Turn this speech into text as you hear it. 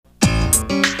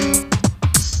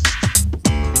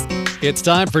It's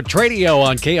time for Tradio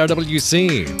on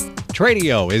KRWC.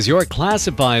 Tradio is your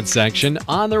classified section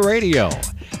on the radio.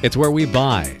 It's where we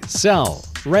buy, sell,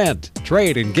 rent,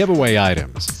 trade, and give away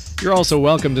items. You're also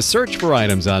welcome to search for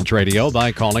items on Tradio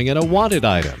by calling it a wanted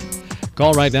item.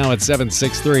 Call right now at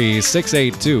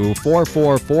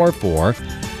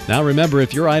 763-682-4444. Now remember,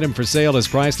 if your item for sale is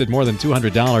priced at more than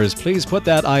 $200, please put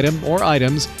that item or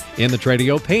items in the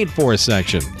Tradio Paid For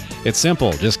section. It's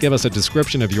simple. Just give us a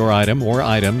description of your item or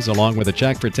items along with a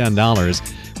check for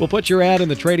 $10. We'll put your ad in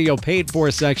the Tradio Paid For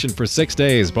section for 6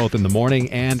 days, both in the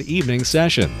morning and evening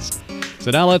sessions. So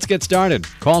now let's get started.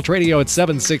 Call Tradio at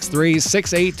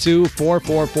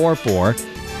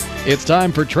 763-682-4444. It's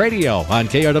time for Tradio on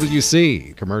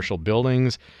KRWC. Commercial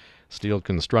buildings, steel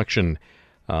construction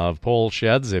of pole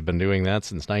sheds. They've been doing that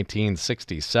since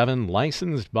 1967.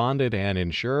 Licensed, bonded, and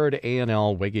insured.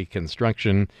 A&L Wiggy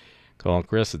Construction. Call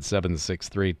Chris at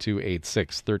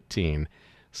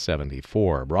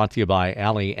 763-286-1374. Brought to you by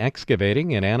Alley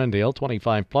Excavating in Annandale.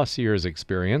 25-plus years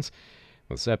experience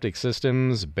with septic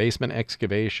systems, basement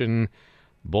excavation,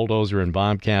 bulldozer and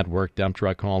bobcat work, dump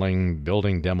truck hauling,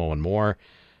 building demo, and more.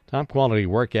 Top quality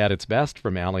work at its best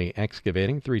from Alley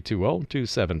Excavating.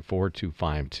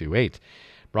 320-274-2528.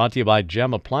 Brought to you by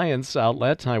Gem Appliance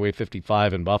Outlet, Highway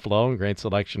 55 in Buffalo. Great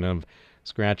selection of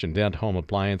scratch and dent home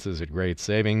appliances at great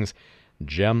savings.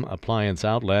 Gem Appliance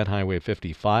Outlet, Highway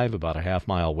 55, about a half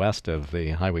mile west of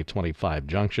the Highway 25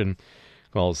 junction.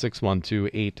 Call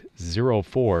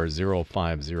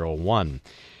 612-804-0501.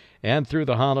 And through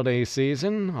the holiday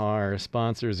season, our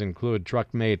sponsors include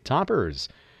Truck-Made Toppers.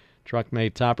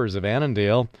 Truck-Made Toppers of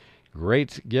Annandale.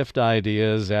 Great gift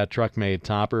ideas at Truck-Made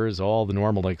Toppers, all the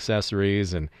normal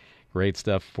accessories and great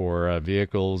stuff for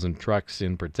vehicles and trucks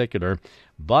in particular.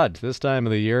 But this time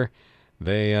of the year,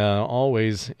 they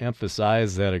always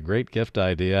emphasize that a great gift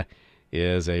idea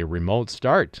is a remote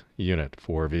start unit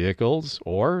for vehicles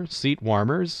or seat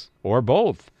warmers or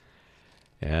both.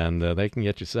 And they can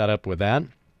get you set up with that.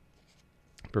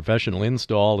 Professional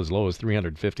install as low as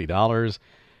 $350.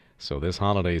 So this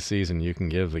holiday season, you can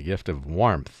give the gift of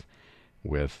warmth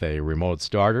with a remote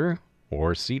starter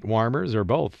or seat warmers or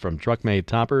both from Truck-Made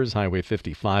Toppers, Highway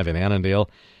 55 in Annandale.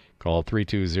 Call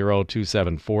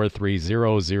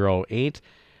 320-274-3008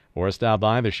 or stop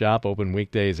by the shop, open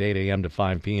weekdays 8 a.m. to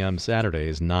 5 p.m.,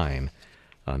 Saturdays 9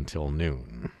 until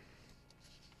noon.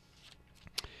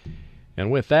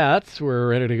 And with that, we're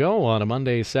ready to go on a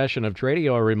Monday session of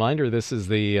Tradio. A reminder, this is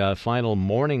the final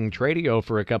morning Tradio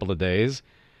for a couple of days.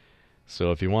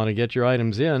 So if you want to get your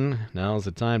items in, now's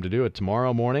the time to do it.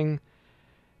 Tomorrow morning,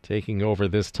 taking over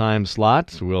this time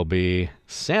slot will be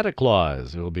Santa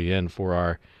Claus. We'll be in for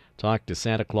our Talk to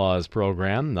Santa Claus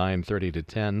program, 9:30 to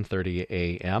 10:30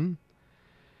 a.m.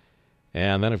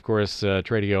 And then, of course,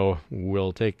 Tradio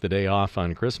will take the day off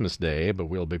on Christmas Day, but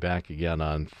we'll be back again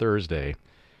on Thursday,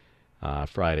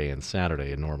 Friday, and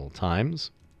Saturday at normal times.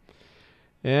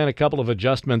 And a couple of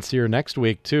adjustments here next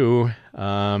week, too.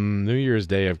 New Year's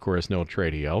Day, of course, no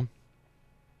Tradio.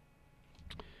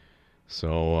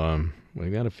 So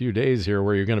we've got a few days here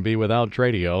where you're going to be without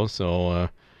Tradio. So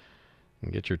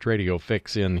get your Tradio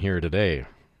fix in here today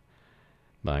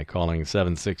by calling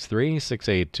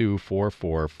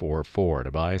 763-682-4444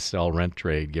 to buy, sell, rent,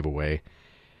 trade, giveaway.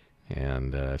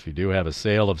 And if you do have a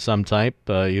sale of some type,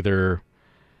 either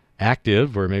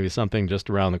active or maybe something just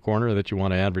around the corner that you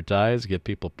want to advertise, get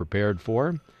people prepared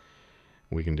for,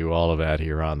 we can do all of that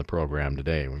here on the program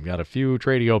today. We've got a few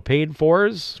Tradio paid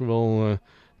fors. We'll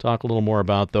talk a little more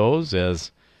about those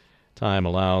as time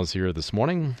allows here this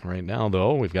morning. Right now,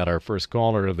 though, we've got our first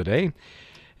caller of the day,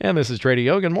 and this is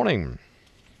Tradio. Good morning.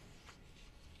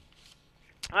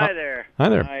 Hi there. Hi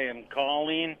there. I am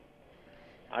calling.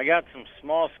 I got some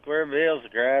small square bales of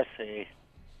grass hay.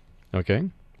 Okay.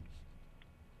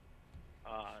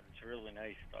 It's really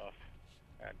nice stuff.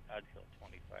 I'd sell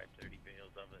 25, 30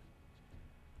 bales of it.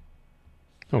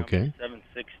 Okay.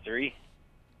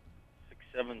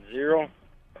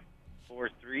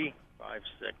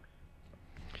 763-670-4356.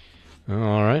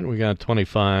 All right. We got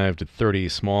 25 to 30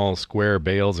 small square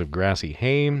bales of grassy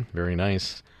hay. Very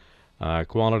nice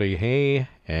quality hay,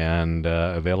 and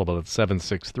available at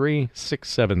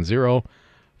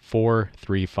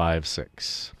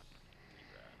 763-670-4356.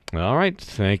 All right.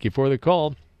 Thank you for the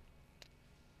call.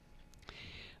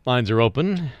 Lines are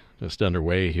open. Just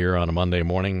underway here on a Monday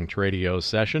morning Tradio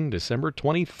session, December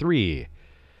 23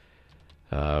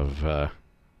 of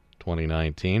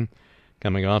 2019.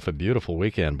 Coming off a beautiful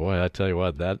weekend. Boy, I tell you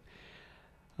what, that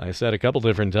I said a couple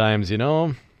different times,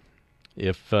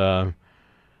 if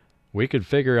we could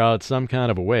figure out some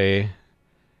kind of a way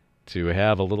to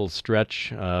have a little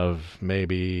stretch of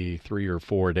maybe 3 or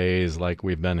 4 days like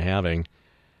we've been having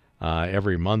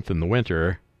every month in the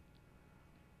winter,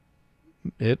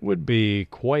 it would be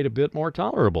quite a bit more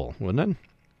tolerable, wouldn't it?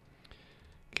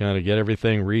 Kind of get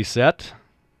everything reset.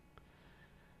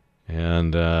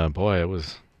 And boy, it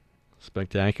was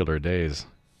spectacular days.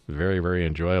 Very, very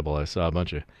enjoyable. I saw a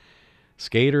bunch of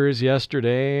skaters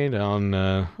yesterday down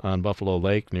on Buffalo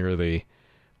Lake near the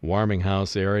Warming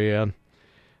House area.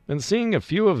 Been seeing a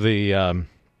few of the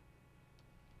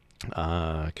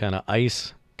kind of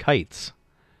ice kites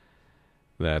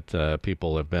that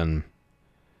people have been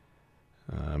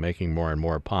making more and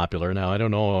more popular. Now, I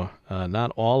don't know,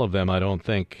 not all of them, I don't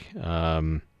think,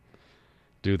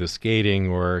 do the skating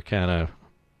or kind of,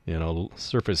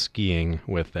 surface skiing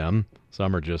with them.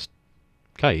 Some are just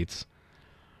kites.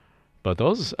 But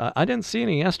those, I didn't see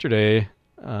any yesterday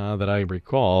that I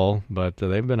recall, but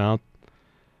they've been out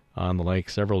on the lake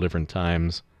several different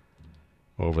times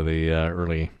over the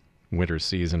early winter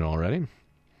season already.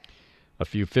 A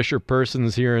few fisher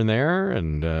persons here and there,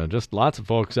 and just lots of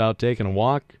folks out taking a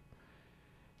walk,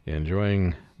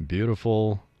 enjoying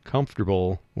beautiful,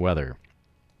 comfortable weather.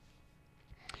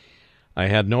 I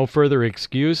had no further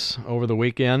excuse over the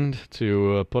weekend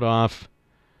to put off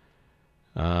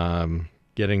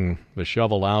getting the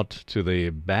shovel out to the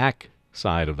back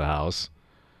side of the house.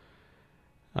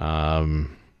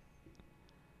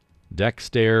 Deck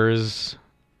stairs,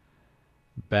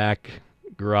 back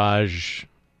garage,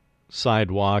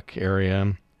 sidewalk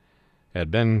area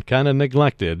had been kind of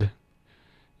neglected.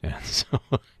 And so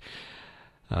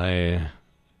I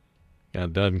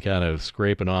got done kind of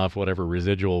scraping off whatever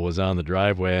residual was on the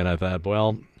driveway, and I thought,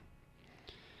 well,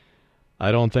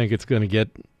 I don't think it's going to get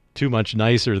too much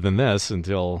nicer than this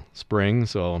until spring,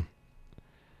 so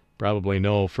probably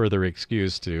no further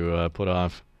excuse to put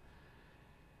off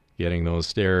getting those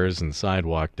stairs and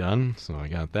sidewalk done. So I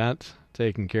got that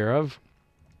taken care of.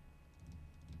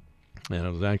 And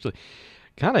it was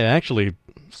actually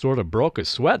sort of broke a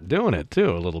sweat doing it too,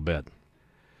 a little bit.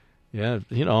 Yeah,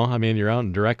 I mean, you're out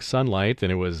in direct sunlight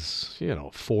and it was,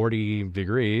 40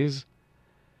 degrees.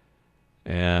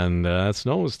 And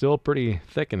snow was still pretty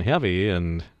thick and heavy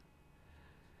and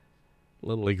a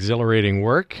little exhilarating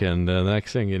work. And the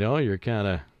next thing you know, you're kind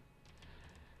of,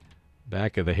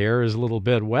 back of the hair is a little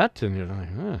bit wet. And you're like,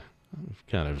 I've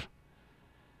kind of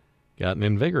gotten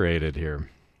invigorated here.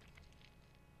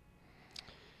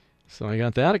 So I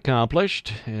got that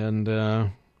accomplished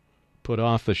and put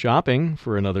off the shopping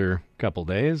for another couple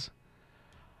days.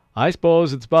 I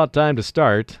suppose it's about time to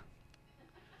start.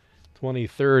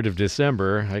 23rd of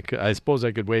December. I suppose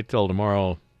I could wait till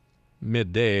tomorrow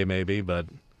midday maybe, but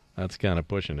that's kind of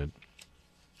pushing it.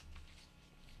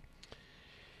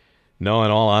 No,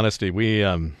 in all honesty,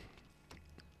 we're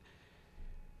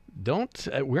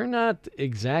not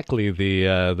exactly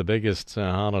the biggest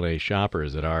holiday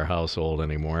shoppers at our household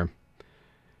anymore.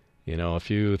 A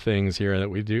few things here that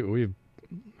we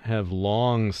have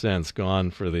long since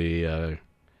gone for the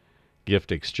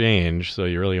gift exchange, so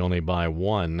you really only buy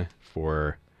one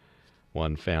for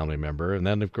one family member. And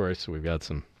then, of course, we've got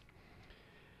some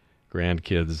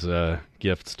grandkids'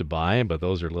 gifts to buy, but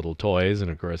those are little toys, and,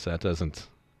 of course, that doesn't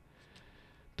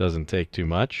take too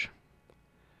much.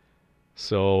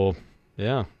 So,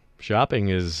 yeah, shopping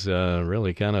is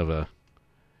really kind of a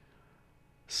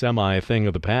semi-thing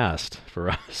of the past for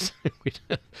us.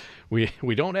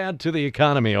 we don't add to the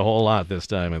economy a whole lot this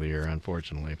time of the year,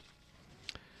 unfortunately.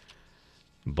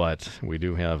 But we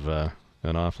do have an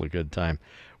awfully good time.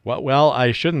 Well,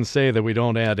 I shouldn't say that we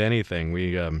don't add anything.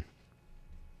 We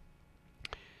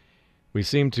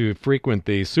seem to frequent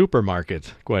the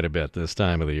supermarket quite a bit this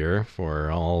time of the year for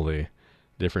all the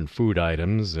different food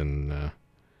items and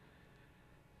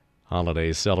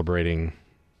holidays celebrating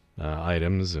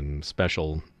items and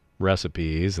special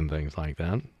recipes and things like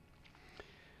that.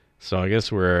 So I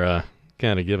guess we're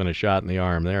kind of giving a shot in the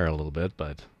arm there a little bit,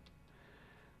 but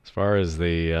as far as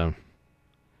the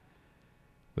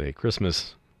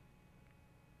Christmas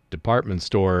department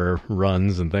store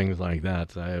runs and things like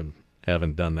that, I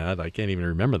haven't done that. I can't even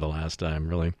remember the last time,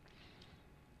 really.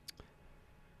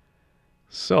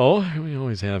 So we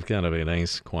always have kind of a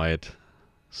nice, quiet,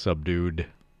 subdued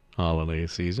holiday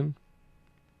season.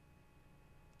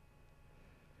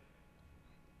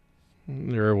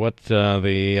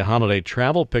 The holiday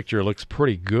travel picture looks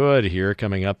pretty good here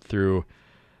coming up through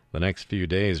the next few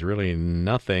days. Really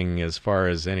nothing as far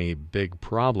as any big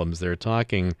problems. They're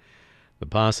talking the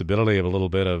possibility of a little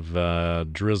bit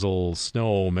of drizzle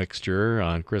snow mixture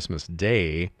on Christmas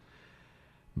Day,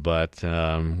 but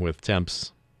with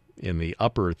temps in the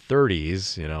upper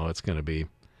 30s, it's going to be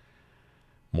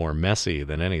more messy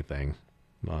than anything.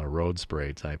 A lot of road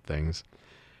spray type things.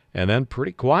 And then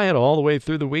pretty quiet all the way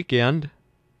through the weekend.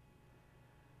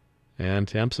 And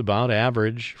temps about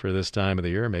average for this time of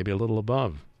the year, maybe a little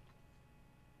above.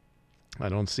 I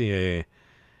don't see a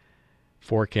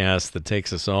forecast that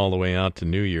takes us all the way out to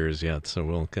New Year's yet, so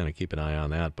we'll kind of keep an eye on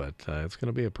that. But it's going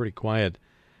to be a pretty quiet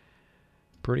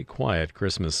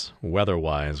Christmas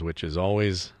weather-wise, which is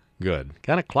always good.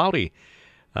 Kind of cloudy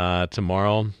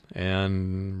tomorrow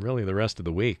and really the rest of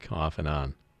the week off and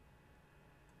on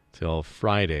till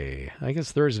Friday. I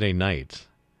guess Thursday night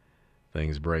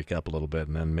things break up a little bit,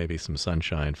 and then maybe some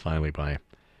sunshine finally by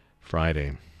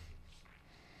Friday.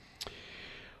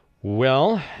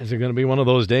 Well, is it going to be one of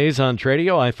those days on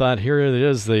Tradio? I thought here it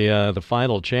is, the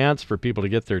final chance for people to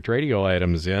get their Tradio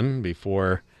items in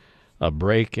before a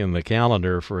break in the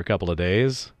calendar for a couple of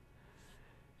days.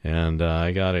 And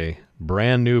I got a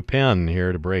brand new pen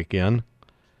here to break in.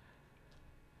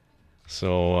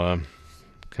 So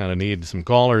kind of need some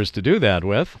callers to do that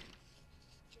with.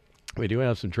 We do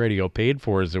have some Tradio paid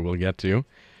fors that we'll get to.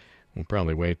 We'll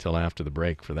probably wait till after the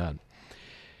break for that.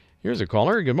 Here's a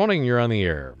caller. Good morning. You're on the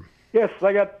air. Yes,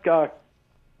 I got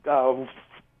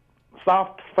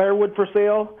soft firewood for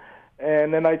sale,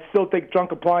 and then I'd still take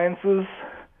junk appliances,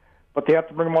 but they have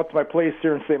to bring them out to my place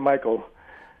here in St. Michael.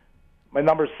 My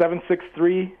number is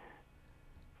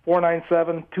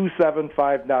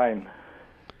 763-497-2759.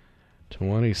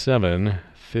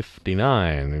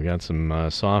 2759. We've got some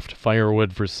soft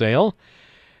firewood for sale,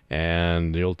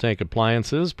 and you'll take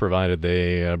appliances provided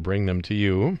they bring them to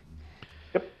you.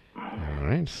 Yep. All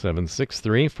right,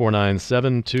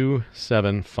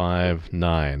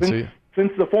 763-497-2759.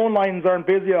 Since the phone lines aren't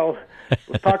busy,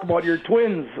 let's talk about your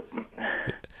twins.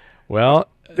 Well,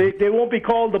 they won't be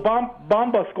called the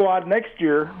Bomba Squad next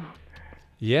year.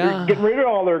 Yeah. They're getting rid of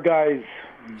all their guys.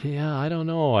 Yeah, I don't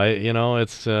know.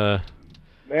 It's Man,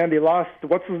 they lost,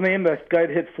 what's his name? That guy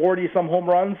that hit 40-some home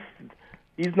runs.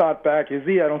 He's not back, is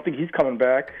he? I don't think he's coming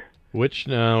back. Which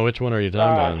one are you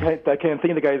talking about? I can't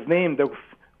think of the guy's name. The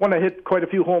one that hit quite a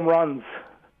few home runs.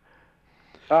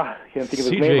 I can't think of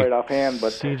his name right offhand.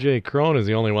 But C.J. Cron is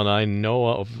the only one I know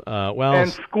of. And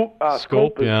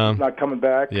Scope is not coming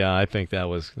back. Yeah, I think that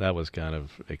was kind of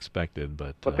expected.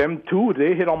 But them two,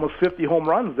 they hit almost 50 home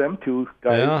runs, them two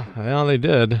guys. Yeah, they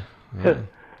did.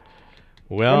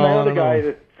 Well, and the other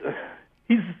guy,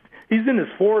 he's in his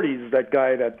 40s, that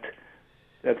guy that's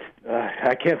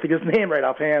I can't think of his name right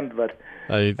offhand, but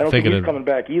I don't think he's coming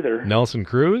back either. Nelson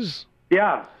Cruz?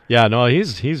 Yeah. Yeah, no,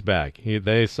 he's back.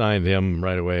 They signed him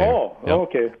right away. Oh, yep.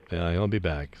 Okay. Yeah, he'll be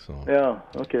back. So. Yeah,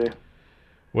 okay.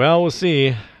 Well, we'll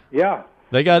see. Yeah.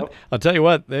 I'll tell you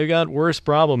what, they've got worse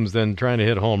problems than trying to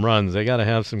hit home runs. They got to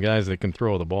have some guys that can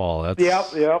throw the ball. Yeah,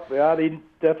 they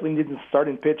definitely need to start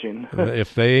in pitching.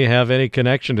 If they have any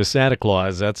connection to Santa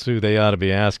Claus, that's who they ought to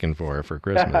be asking for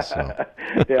Christmas. So.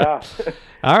 Yeah.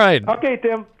 All right. Okay,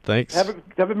 Tim. Thanks. Have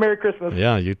a Merry Christmas.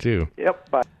 Yeah, you too.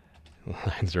 Yep, bye.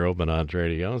 Lines are open on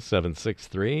Radio,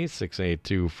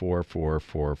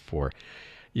 763-682-4444.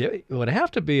 Yeah, it would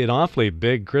have to be an awfully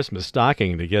big Christmas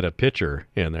stocking to get a pitcher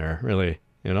in there, really,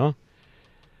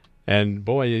 And,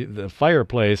 boy, the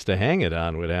fireplace to hang it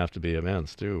on would have to be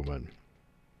immense, too. But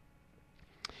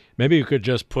maybe you could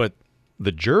just put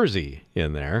the jersey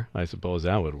in there. I suppose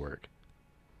that would work.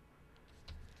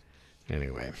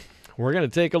 Anyway, we're going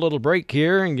to take a little break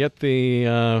here and get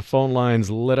the phone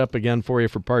lines lit up again for you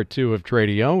for part 2 of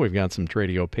Tradio. We've got some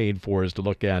Tradio paid fors to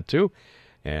look at, too.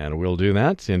 And we'll do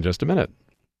that in just a minute.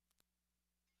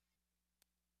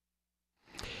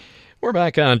 We're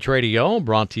back on Tradio,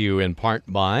 brought to you in part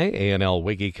by A&L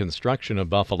Wiggy Construction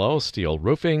of Buffalo, steel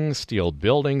roofing, steel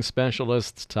building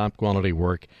specialists, top quality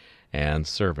work and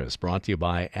service. Brought to you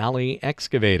by Alley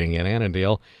Excavating in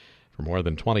Annandale. For more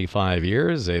than 25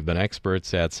 years, they've been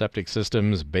experts at septic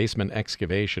systems, basement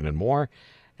excavation, and more.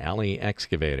 Alley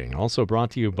Excavating. Also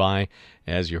brought to you by,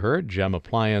 as you heard, Gem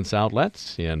Appliance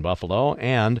Outlets in Buffalo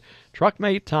and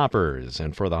Truckmate Toppers.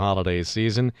 And for the holiday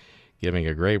season, giving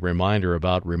a great reminder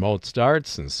about remote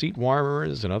starts and seat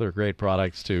warmers and other great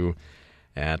products, too,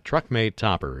 at Truckmate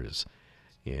Toppers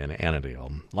in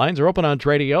Annandale. Lines are open on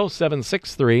Tradio,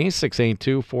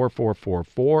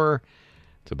 763-682-4444.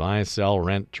 To buy, sell,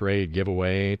 rent, trade,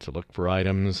 giveaway, to look for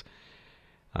items.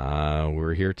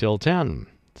 We're here till 10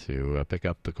 to pick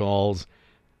up the calls.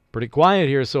 Pretty quiet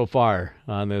here so far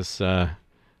on this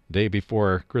day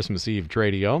before Christmas Eve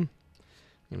Tradio. I'm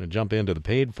going to jump into the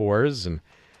paid fors and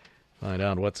find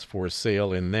out what's for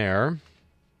sale in there.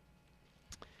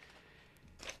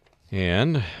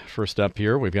 And first up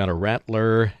here, we've got a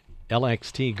Rattler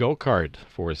LXT go-kart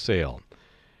for sale.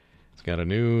 It's got a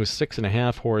new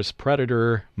 6.5 horse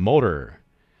Predator motor,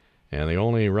 and the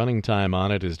only running time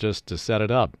on it is just to set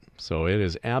it up. So it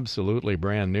is absolutely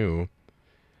brand new.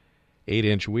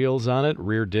 8-inch wheels on it,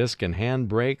 rear disc and hand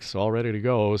brakes, all ready to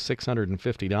go,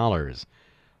 $650.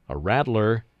 A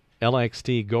Rattler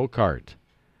LXT go-kart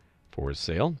for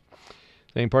sale.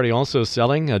 Same party also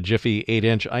selling a Jiffy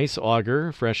 8-inch ice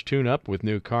auger, fresh tune-up with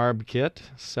new carb kit,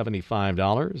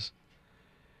 $75.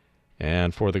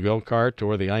 And for the go-kart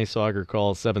or the ice auger,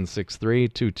 call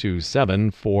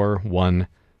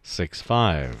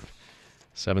 763-227-4165.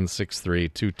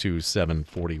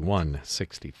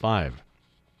 763-227-4165.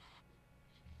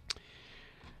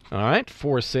 All right,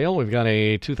 for sale, we've got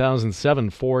a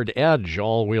 2007 Ford Edge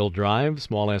all-wheel drive,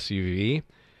 small SUV,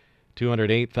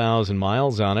 208,000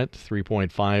 miles on it,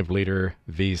 3.5-liter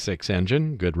V6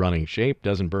 engine, good running shape,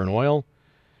 doesn't burn oil.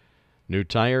 New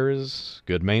tires,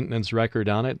 good maintenance record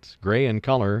on it, gray in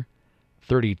color,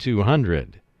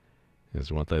 $3,200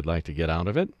 is what they'd like to get out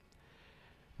of it.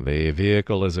 The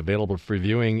vehicle is available for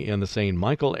viewing in the St.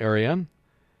 Michael area.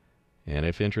 And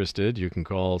if interested, you can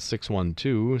call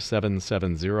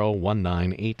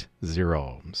 612-770-1980.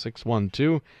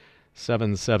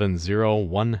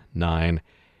 612-770-1980.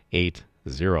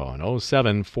 An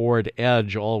 07 Ford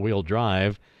Edge all-wheel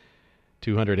drive,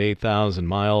 208,000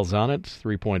 miles on it,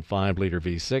 3.5-liter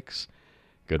V6.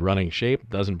 Good running shape,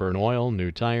 doesn't burn oil,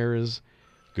 new tires,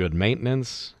 good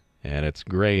maintenance, and it's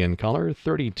gray in color,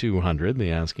 $3,200,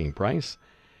 the asking price.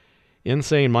 In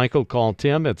St. Michael, call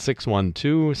Tim at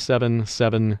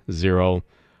 612-770-1980.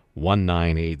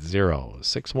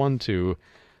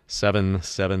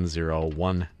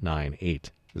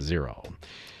 612-770-1980.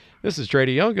 This is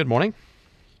Tradio. Good morning.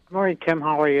 Good morning, Tim.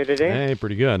 How are you today? Hey,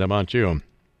 pretty good. How about you?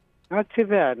 Not too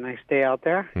bad. Nice day out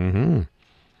there. Mm-hmm.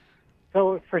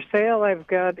 So for sale, I've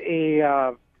got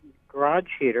a garage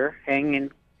heater,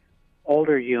 hanging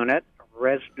older unit.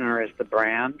 Resner is the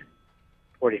brand.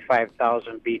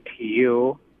 45,000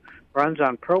 BTU, runs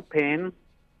on propane.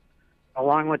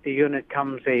 Along with the unit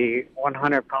comes a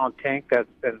 100-pound tank that's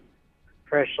been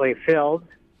freshly filled,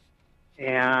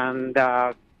 and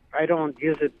I don't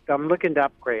use it. I'm looking to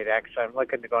upgrade, actually. I'm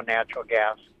looking to go natural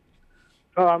gas.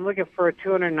 So I'm looking for a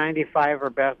 $295 or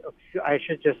best. I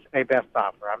should just say best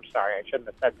offer. I'm sorry, I shouldn't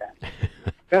have said that.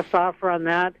 Best offer on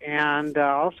that, and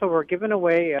also we're giving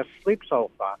away a sleep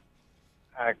sofa.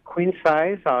 Queen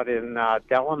size out in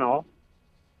Delano.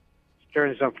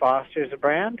 Stearns & Foster's a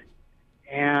brand,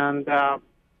 and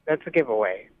that's a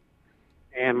giveaway.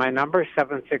 And my number is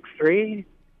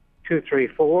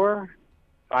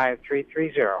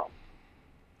 763-234-5330.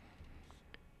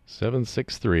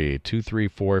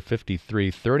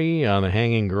 763-234-5330 on the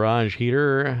hanging garage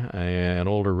heater, an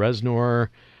older Resnor.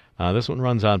 This one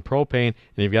runs on propane,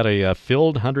 and you've got a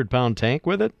filled 100-pound tank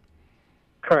with it?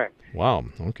 Correct. Wow,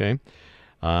 okay.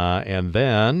 And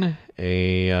then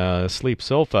a sleep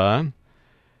sofa,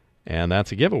 and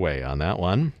that's a giveaway on that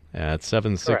one at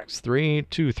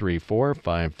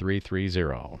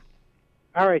 763-234-5330.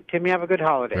 All right, Tim, you have a good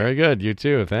holiday. Very good. You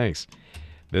too. Thanks.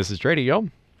 This is Tradio.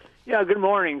 Yeah, good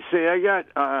morning. See, I got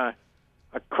a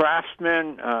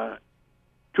Craftsman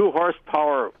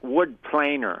 2-horsepower wood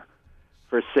planer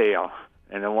for sale,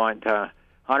 and I want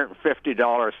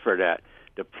 $150 for that.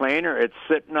 The planer, it's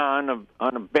sitting on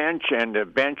a bench, and the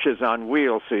bench is on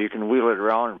wheels, so you can wheel it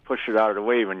around and push it out of the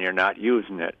way when you're not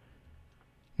using it.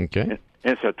 Okay. And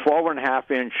it's a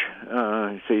 12.5-inch,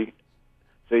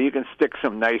 so you can stick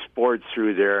some nice boards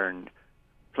through there and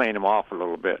plane them off a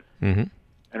little bit. Mm-hmm.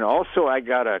 And also, I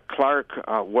got a Clark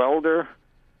welder.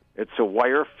 It's a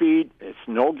wire feed. It's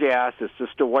no gas. It's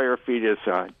just a wire feed. It's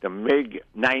the MiG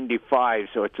 95,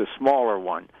 so it's a smaller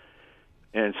one.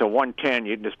 And it's a 110.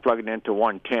 You can just plug it into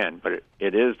 110. But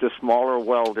it is the smaller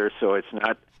welder, so it's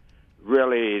not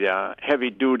really heavy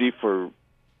duty for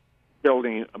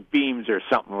building beams or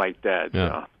something like that.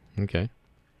 Yeah. Okay.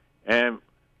 And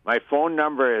my phone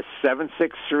number is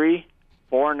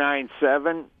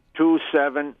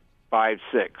 763-497-2756.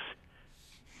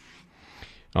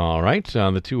 All right.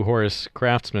 The 2-horse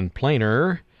Craftsman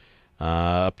planer,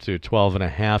 up to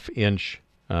 12.5-inch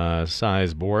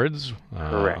size boards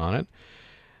on it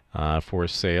for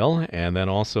sale. And then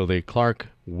also the Clark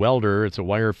welder. It's a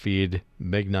wire feed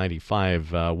MiG 95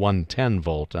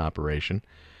 110-volt operation.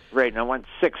 Right, and I want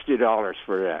 $60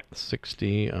 for that.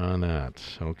 60 on that.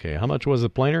 Okay. How much was the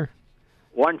planer?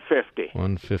 $150.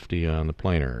 $150 on the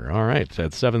planer. All right.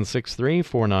 That's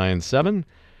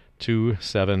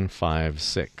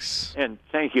 763-497-2756. And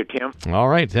thank you, Tim. All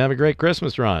right. Have a great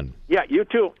Christmas, Ron. Yeah, you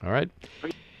too. All right.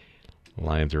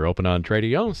 Lines are open on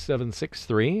Tradio,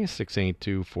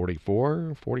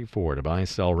 763-682-4444 to buy,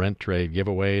 sell, rent, trade,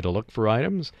 giveaway, to look for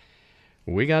items.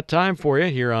 We got time for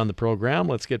you here on the program.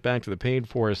 Let's get back to the paid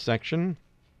for section.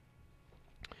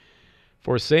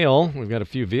 For sale, we've got a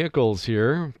few vehicles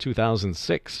here.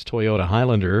 2006 Toyota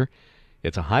Highlander.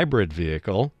 It's a hybrid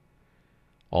vehicle.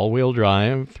 All-wheel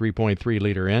drive,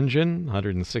 3.3-liter engine,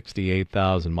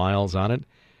 168,000 miles on it.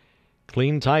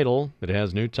 Clean title. It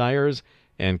has new tires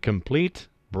and complete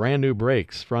brand-new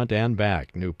brakes, front and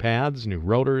back. New pads, new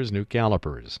rotors, new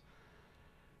calipers.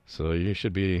 So you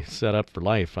should be set up for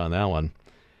life on that one.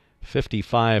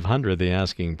 $5,500 the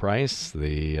asking price.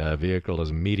 The vehicle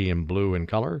is medium blue in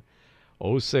color.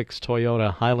 06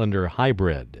 Toyota Highlander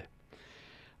Hybrid.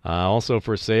 Also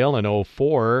for sale, an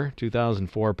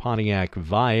 2004 Pontiac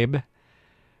Vibe.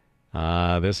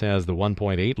 This has the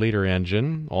 1.8-liter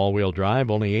engine, all-wheel drive,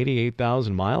 only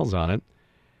 88,000 miles on it.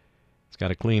 It's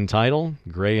got a clean title,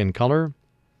 gray in color,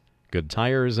 good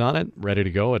tires on it, ready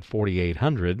to go at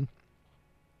 $4,800.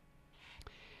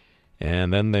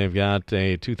 And then they've got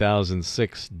a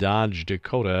 2006 Dodge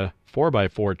Dakota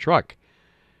 4x4 truck.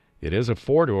 It is a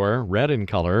four-door, red in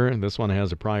color. This one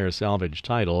has a prior salvage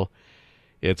title.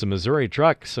 It's a Missouri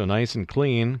truck, so nice and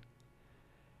clean.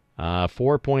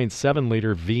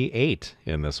 4.7-liter V8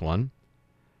 in this one.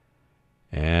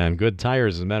 And good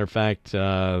tires. As a matter of fact,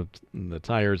 the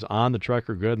tires on the truck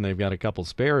are good, and they've got a couple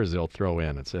spares they'll throw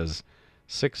in. It says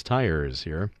 6 tires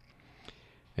here.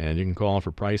 And you can call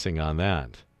for pricing on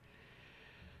that.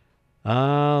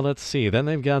 Let's see. Then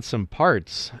they've got some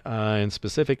parts, and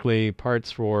specifically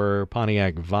parts for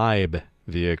Pontiac Vibe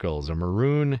vehicles. A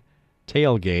maroon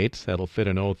tailgate that'll fit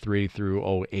an 03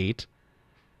 through 08.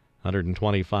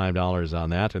 $125 on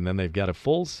that. And then they've got a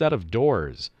full set of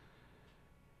doors.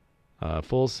 A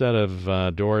full set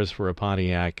of doors for a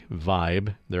Pontiac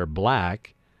Vibe. They're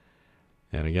black.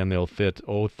 And again, they'll fit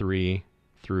 03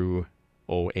 through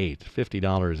 08.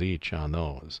 $50 each on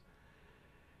those.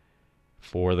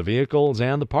 For the vehicles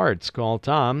and the parts, call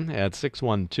Tom at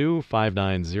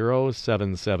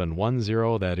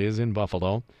 612-590-7710. That is in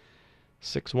Buffalo.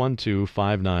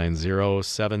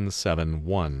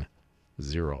 612-590-7710.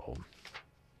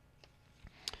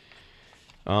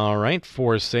 All right,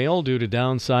 for sale due to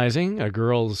downsizing, a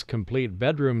girl's complete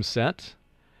bedroom set.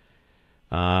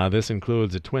 This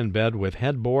includes a twin bed with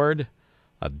headboard,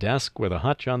 a desk with a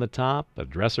hutch on the top, a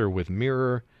dresser with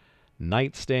mirror,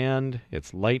 nightstand.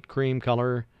 It's light cream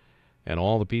color, and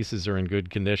all the pieces are in good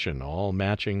condition. All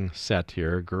matching set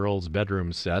here, girl's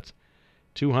bedroom set.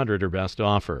 $200 or best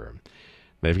offer.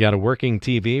 They've got a working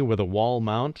TV with a wall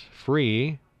mount,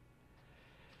 free.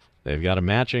 They've got a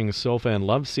matching sofa and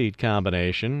love seat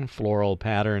combination, floral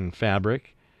pattern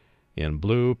fabric in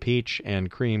blue, peach, and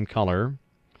cream color.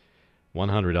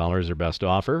 $100 or best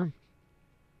offer.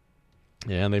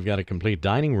 And they've got a complete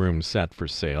dining room set for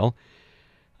sale.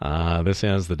 This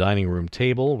has the dining room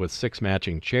table with 6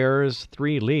 matching chairs,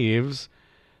 3 leaves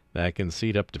that can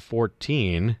seat up to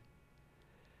 14.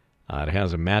 It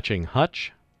has a matching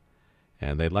hutch,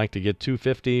 and they'd like to get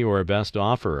 $250 or a best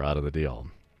offer out of the deal.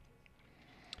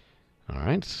 All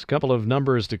right, a couple of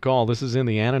numbers to call. This is in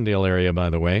the Annandale area, by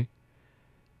the way.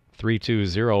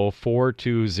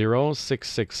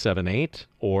 320-420-6678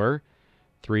 or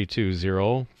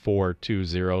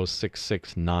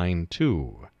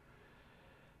 320-420-6692.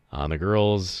 On the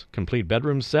girls' complete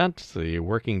bedroom set, the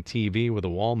working TV with a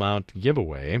wall mount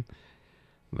giveaway,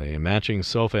 the matching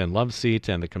sofa and love seat,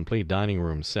 and the complete dining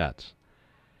room set.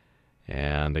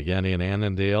 And again, in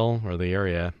Annandale, or the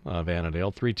area of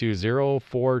Annandale,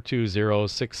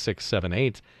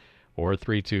 320-420-6678 or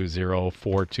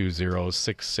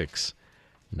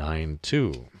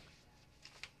 320-420-6692.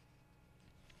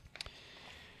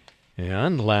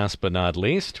 And last but not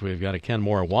least, we've got a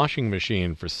Kenmore washing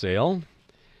machine for sale.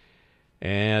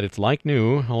 And it's like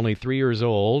new, only 3 years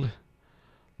old.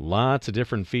 Lots of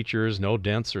different features, no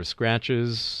dents or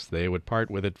scratches. They would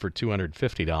part with it for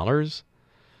 $250.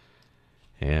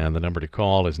 And the number to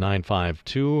call is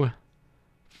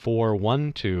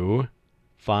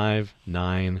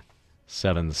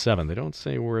 952-412-5977. They don't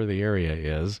say where the area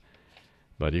is,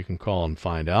 but you can call and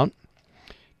find out.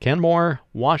 Kenmore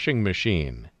washing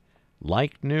machine,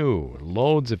 like new,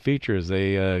 loads of features.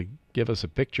 They give us a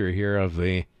picture here of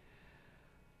the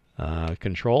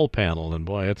control panel, and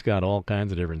boy, it's got all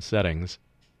kinds of different settings.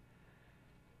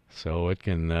 So it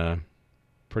can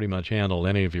pretty much handle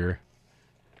any of your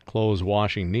clothes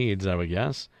washing needs, I would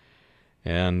guess.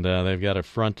 And they've got a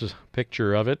front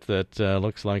picture of it that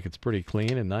looks like it's pretty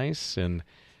clean and nice. And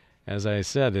as I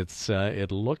said,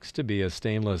 it looks to be a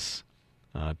stainless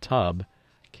tub,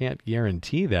 Can't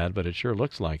guarantee that, but it sure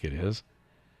looks like it is.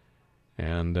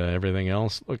 And everything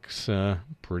else looks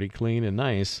pretty clean and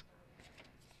nice.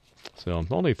 So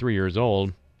only 3 years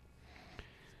old.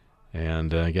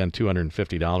 And again,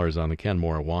 $250 on the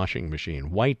Kenmore washing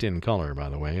machine. White in color, by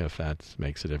the way, if that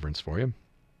makes a difference for you.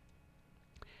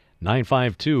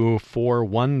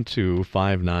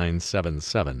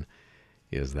 952-412-5977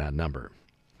 is that number.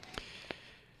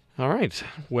 All right.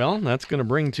 Well, that's going to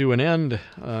bring to an end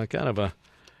kind of a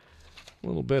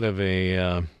little bit of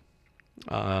a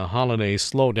holiday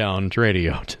slowdown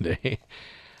Tradio today.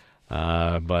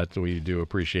 But we do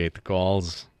appreciate the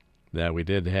calls that we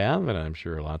did have, and I'm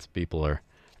sure lots of people are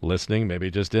listening. Maybe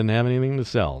just didn't have anything to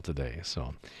sell today.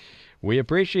 So we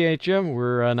appreciate you.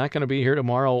 We're not going to be here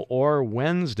tomorrow or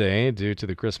Wednesday due to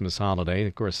the Christmas holiday.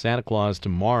 Of course, Santa Claus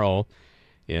tomorrow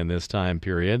in this time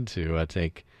period to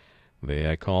take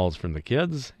the calls from the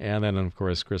kids. And then, of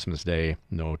course, Christmas Day,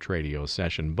 no Tradio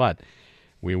session. But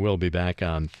we will be back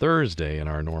on Thursday in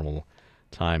our normal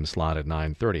time slot at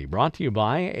 9:30. Brought to you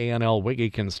by A&L Wiggy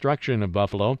Construction of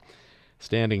Buffalo.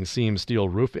 Standing seam steel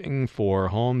roofing for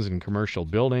homes and commercial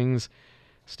buildings.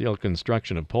 Steel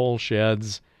construction of pole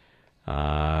sheds.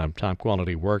 Top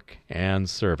quality work and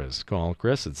service. Call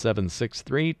Chris at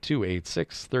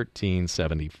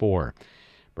 763-286-1374.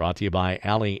 Brought to you by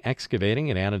Alley Excavating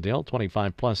in Annandale.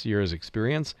 25-plus years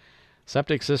experience.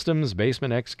 Septic systems,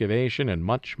 basement excavation, and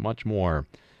much, much more.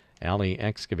 Alley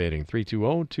Excavating,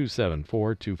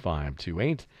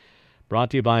 320-274-2528.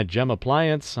 Brought to you by Gem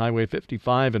Appliance, Highway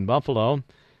 55 in Buffalo.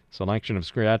 Selection of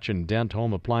scratch and dent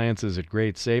home appliances at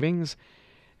great savings.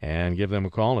 And give them a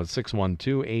call at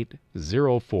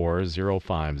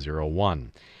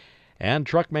 612-804-0501. And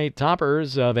Truckmate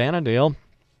Toppers of Annandale.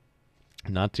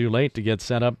 Not too late to get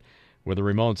set up with a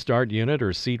remote start unit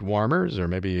or seat warmers, or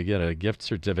maybe you get a gift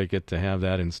certificate to have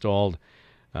that installed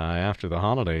after the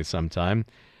holidays sometime.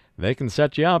 They can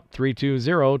set you up,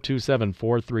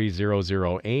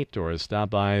 320-274-3008, or stop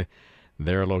by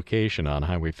their location on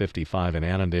Highway 55 in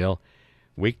Annandale.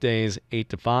 Weekdays 8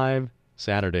 to 5,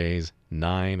 Saturdays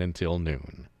 9 until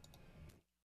noon.